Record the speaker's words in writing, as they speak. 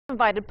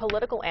Invited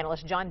political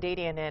analyst John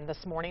Dadian in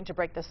this morning to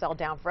break this all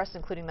down for us,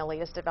 including the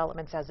latest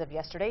developments as of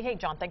yesterday. Hey,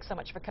 John, thanks so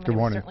much for coming in.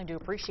 We certainly do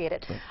appreciate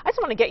it. I just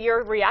want to get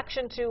your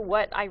reaction to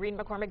what Irene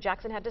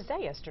McCormick-Jackson had to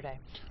say yesterday.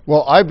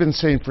 Well, I've been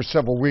saying for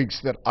several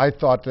weeks that I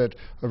thought that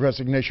a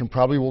resignation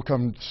probably will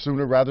come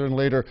sooner rather than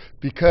later,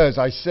 because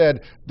I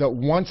said that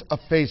once a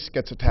face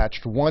gets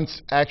attached,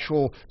 once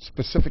actual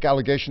specific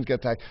allegations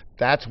get attached,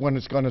 that's when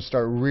it's going to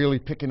start really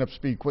picking up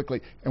speed quickly.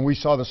 And we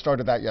saw the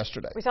start of that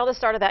yesterday. We saw the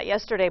start of that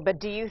yesterday,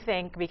 but do you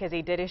think, because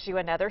he did issue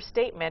another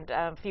statement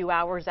a few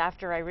hours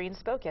after Irene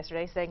spoke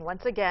yesterday, saying,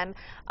 once again,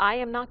 I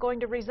am not going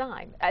to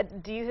resign.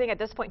 Do you think at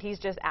this point he's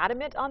just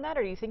adamant on that,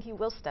 or do you think he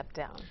will step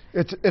down?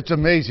 It's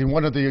amazing.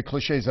 One of the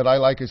cliches that I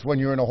like is when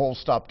you're in a hole,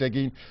 stop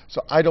digging.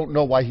 So I don't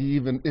know why he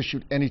even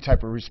issued any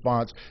type of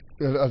response,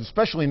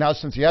 especially now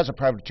since he has a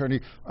private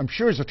attorney. I'm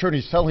sure his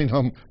attorney's telling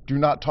him, do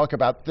not talk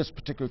about this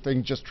particular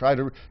thing, just try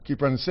to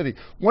keep running the city.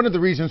 One of the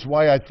reasons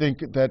why I think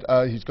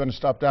that he's going to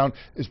stop down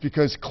is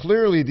because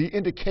clearly the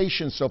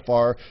indication so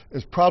far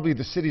is probably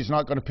the city's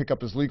not going to pick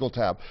up his legal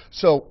tab.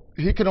 So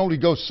he can only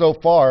go so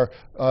far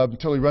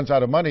until he runs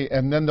out of money,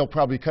 and then they'll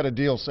probably cut a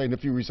deal saying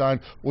if you resign,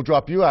 we'll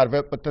drop you out of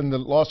it, but then the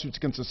lawsuits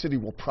against the city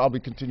will probably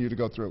continue to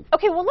go through.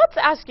 Okay, well, let's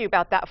ask you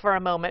about that for a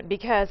moment,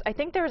 because I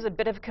think there's a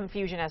bit of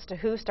confusion as to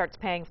who starts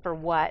paying for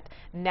what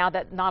now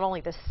that not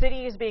only the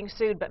city is being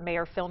sued, but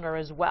Mayor Filner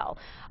as well.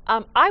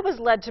 I was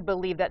led to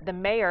believe that the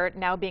mayor,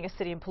 now being a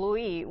city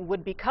employee,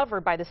 would be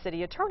covered by the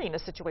city attorney in a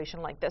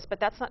situation like this, but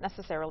that's not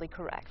necessarily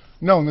correct.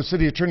 No, and the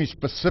city attorney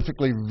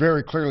specifically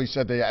very clearly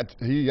said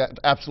he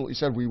absolutely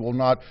said we will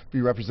not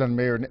be representing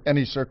mayor in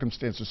any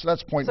circumstances. So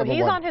that's point number one.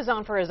 So he's on his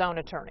own for his own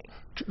attorney?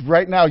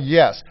 Right now,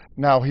 yes.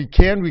 Now, he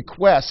can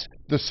request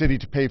the city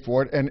to pay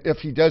for it, and if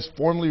he does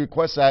formally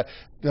request that,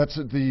 that's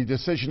the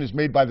decision is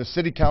made by the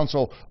city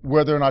council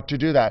whether or not to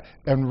do that.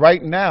 And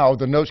right now,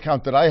 the notes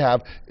count that I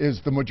have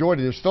is the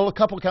majority. There's still a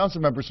couple of council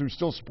members who are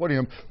still supporting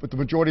him, but the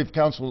majority of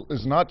council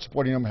is not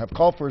supporting him, have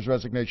called for his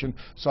resignation,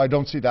 so I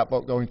don't see that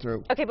vote going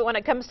through. Okay, but when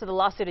it comes to the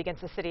lawsuit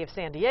against the city of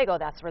San Diego,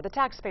 that's where the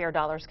taxpayer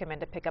dollars come in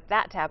to pick up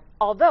that tab.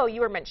 Although you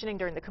were mentioning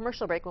during the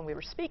commercial break when we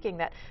were speaking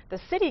that the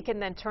city can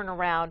then turn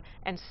around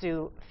and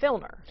sue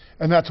Filner.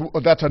 And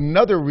that's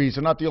another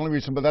reason, not the only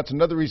reason, but that's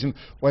another reason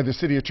why the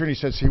city attorney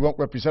says he won't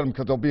represent him,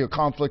 because there'll be a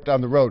conflict down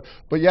the road.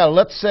 But yeah,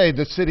 let's say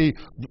the city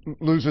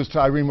loses to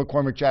Irene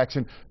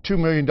McCormick-Jackson $2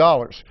 million.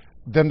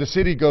 Then the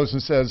city goes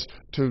and says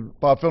to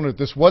Bob Filner,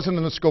 this wasn't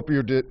in the scope of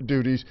your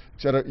duties,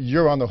 etc.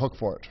 You're on the hook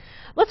for it.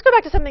 Let's go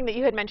back to something that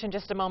you had mentioned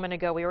just a moment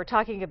ago. We were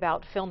talking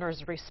about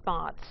Filner's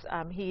response.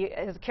 He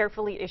has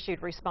carefully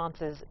issued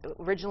responses.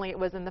 Originally, it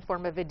was in the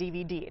form of a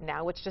DVD.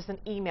 Now it's just an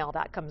email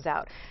that comes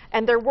out.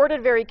 And they're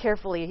worded very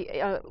carefully.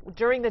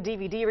 During the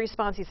DVD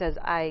response, he says,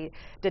 I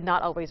did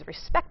not always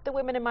respect the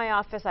women in my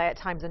office. I at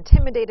times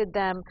intimidated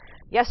them.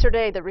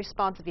 Yesterday, the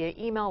response via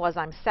email was,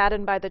 I'm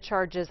saddened by the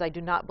charges. I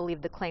do not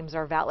believe the claims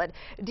are valid.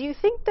 Do you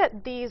think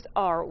that these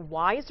are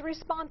wise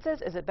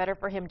responses? Is it better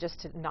for him just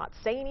to not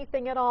say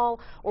anything at all?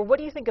 Or what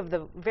do you think of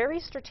the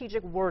very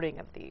strategic wording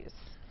of these?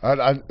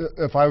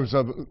 If I was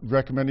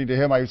recommending to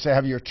him, I would say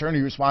have your attorney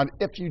respond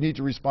if you need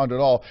to respond at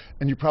all,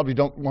 and you probably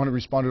don't want to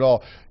respond at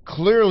all.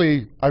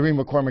 Clearly, Irene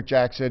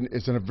McCormick-Jackson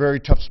is in a very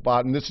tough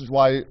spot, and this is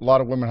why a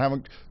lot of women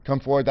haven't come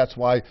forward. That's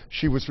why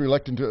she was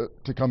reluctant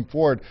to come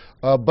forward.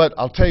 But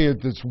I'll tell you,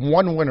 there's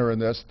one winner in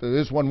this. There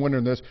is one winner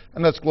in this,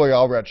 and that's Gloria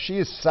Allred. She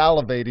is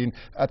salivating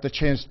at the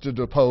chance to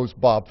depose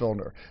Bob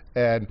Filner.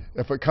 And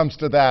if it comes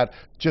to that,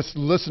 just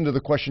listen to the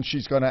question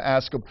she's going to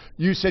ask him.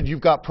 You said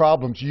you've got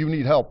problems. You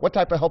need help. What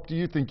type of help do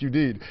you think you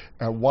need?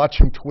 Watch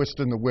him twist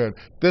in the wind.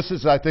 This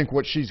is, I think,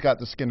 what she's got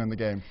the skin in the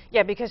game.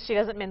 Yeah, because she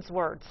doesn't mince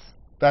words.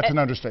 That's an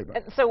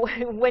understatement. So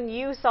when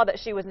you saw that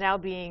she was now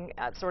being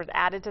sort of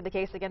added to the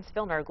case against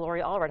Filner,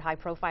 Gloria Allred,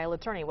 high-profile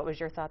attorney, what was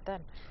your thought then?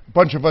 A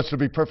bunch of us, to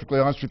be perfectly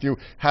honest with you,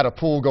 had a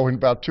pool going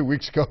about 2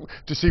 weeks ago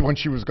to see when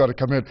she was going to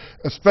come in.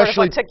 Especially,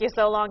 sort of what took you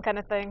so long kind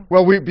of thing?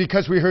 Well,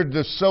 because we heard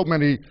there's so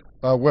many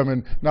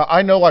women. Now,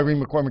 I know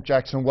Irene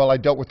McCormick-Jackson well. I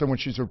dealt with her when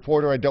she's a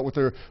reporter. I dealt with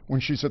her when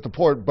she's at the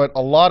port. But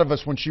a lot of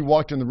us, when she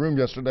walked in the room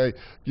yesterday,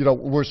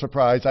 were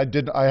surprised.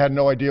 I had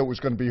no idea it was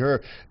going to be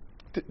her.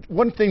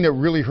 One thing that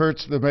really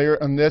hurts the mayor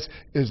on this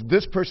is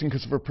this person,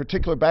 because of her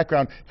particular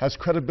background, has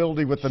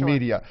credibility with the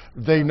media.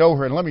 They know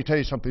her, and let me tell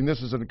you something,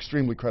 this is an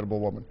extremely credible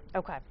woman.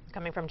 Okay,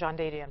 coming from John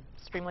Dadian,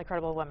 extremely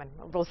credible woman.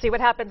 We'll see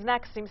what happens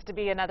next. Seems to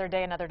be another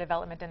day, another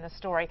development in this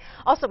story.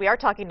 Also, we are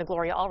talking to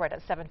Gloria Allred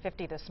at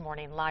 7:50 this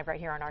morning, live right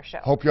here on our show.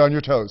 Hope you're on your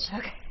toes.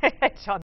 Okay, John.